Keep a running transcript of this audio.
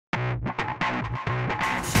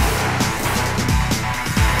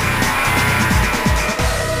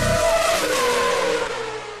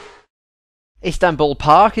Istanbul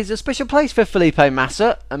Park is a special place for Felipe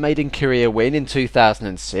Massa, a maiden career win in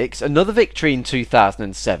 2006, another victory in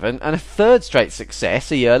 2007 and a third straight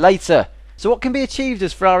success a year later. So what can be achieved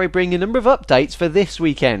as Ferrari bring a number of updates for this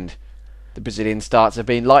weekend? The Brazilian starts have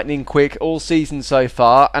been lightning quick all season so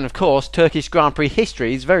far, and of course Turkish Grand Prix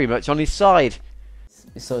history is very much on his side.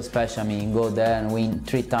 It's so special. I mean, go there and win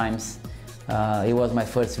 3 times. It was my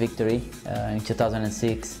first victory in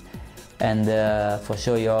 2006. And for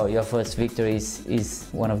sure your first victory is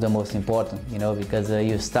one of the most important, because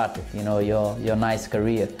you started, your nice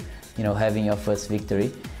career, having your first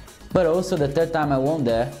victory. But also the third time I won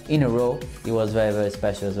there in a row, it was very, very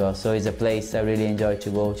special as well. So it's a place I really enjoy to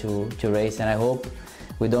go to race, and I hope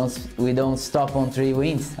we don't stop on 3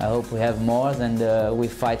 wins. I hope we have more and we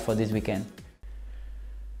fight for this weekend.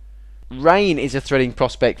 Rain is a thrilling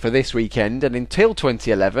prospect for this weekend, and until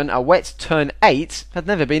 2011 a wet turn 8 had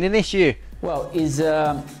never been an issue. Well, it's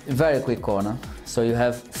a very quick corner, so you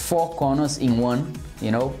have 4 corners in one,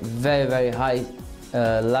 very, very high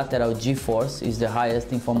lateral G-force is the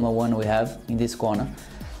highest in Formula 1 we have in this corner.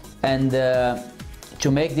 And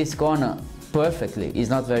to make this corner perfectly is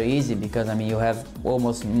not very easy, because I mean you have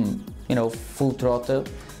almost full throttle,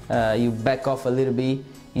 you back off a little bit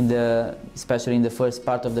especially in the first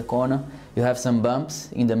part of the corner. You have some bumps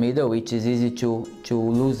in the middle, which is easy to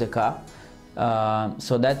lose the car.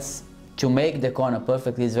 So to make the corner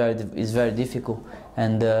perfectly is very difficult,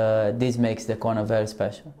 and this makes the corner very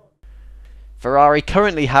special. Ferrari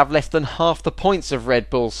currently have less than half the points of Red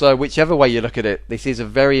Bull, so whichever way you look at it, this is a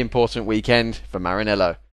very important weekend for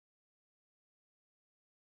Maranello.